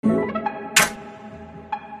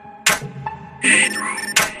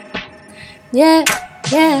Yeah,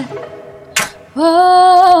 yeah.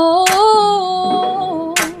 Oh,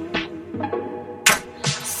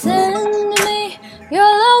 send me your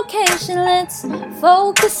location. Let's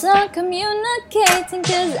focus on communicating,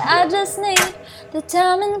 'cause I just need the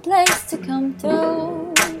time and place to come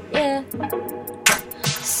through. Yeah.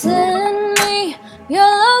 Send me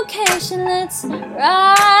your location. Let's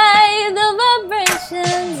ride the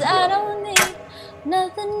vibrations. I don't need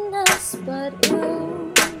nothing else but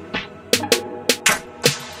you.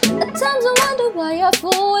 At times I wonder why I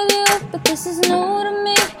fool with you, but this is new to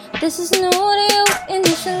me, this is new to you.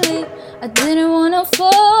 Initially, I didn't wanna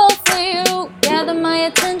fall for you. Gather my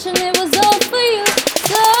attention, it was all for you.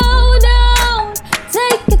 Slow down,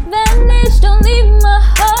 take advantage, don't leave my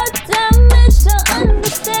heart damaged. I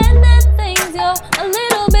understand that things go a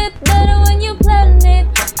little bit better when you plan it.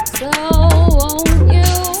 So won't you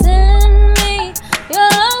send me your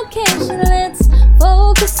location? Let's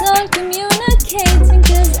focus on communicating,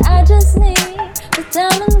 'cause I just need the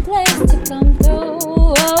time and place to come through.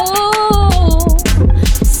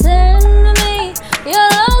 Send me your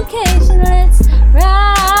location. Let's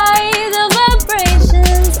ride the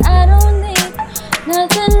vibrations. I don't need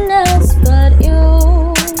nothing else but you.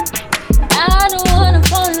 I don't wanna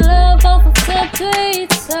fall in love off of the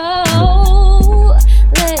tweet, so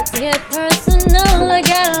let's get personal. I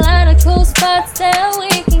got a lot of cool spots that we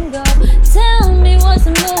can go. Tell me what's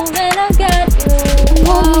the move and I got you.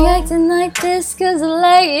 Won't be acting like this 'cause I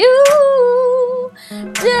like you.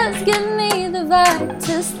 Just give me the vibe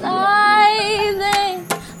to slide in.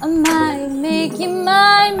 I might make you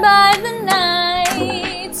mine by the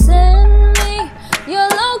night. Send me your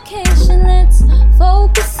location. Let's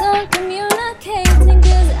focus on communicating,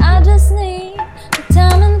 'cause I just need the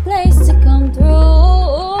time and place to come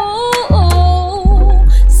through.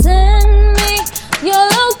 Send me your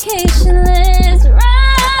location. Let's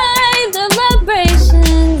ride the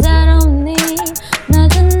vibrations. I don't need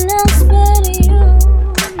nothing else but you.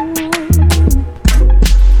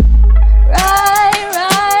 Right.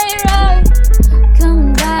 Come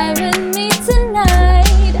die with me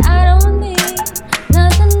tonight. I don't need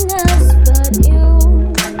nothing else but you.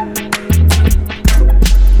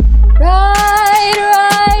 Right.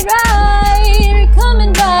 Come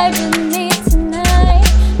and vibe with me tonight.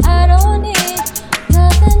 I don't need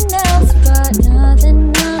nothing else but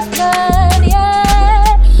yeah,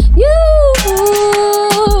 you.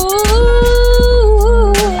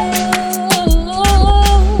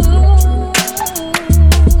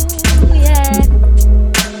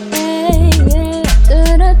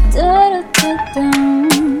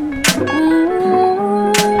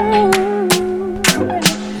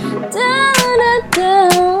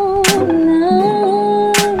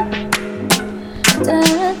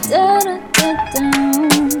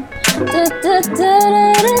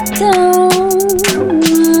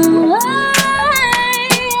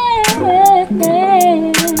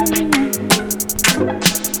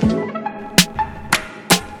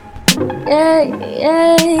 Yeah.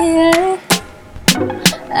 Yeah.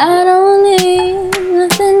 I don't need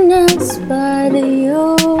nothing else but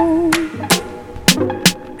you.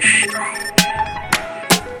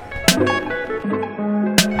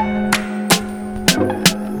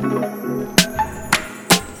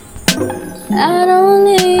 I don't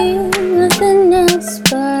need nothing else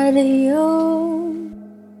but you.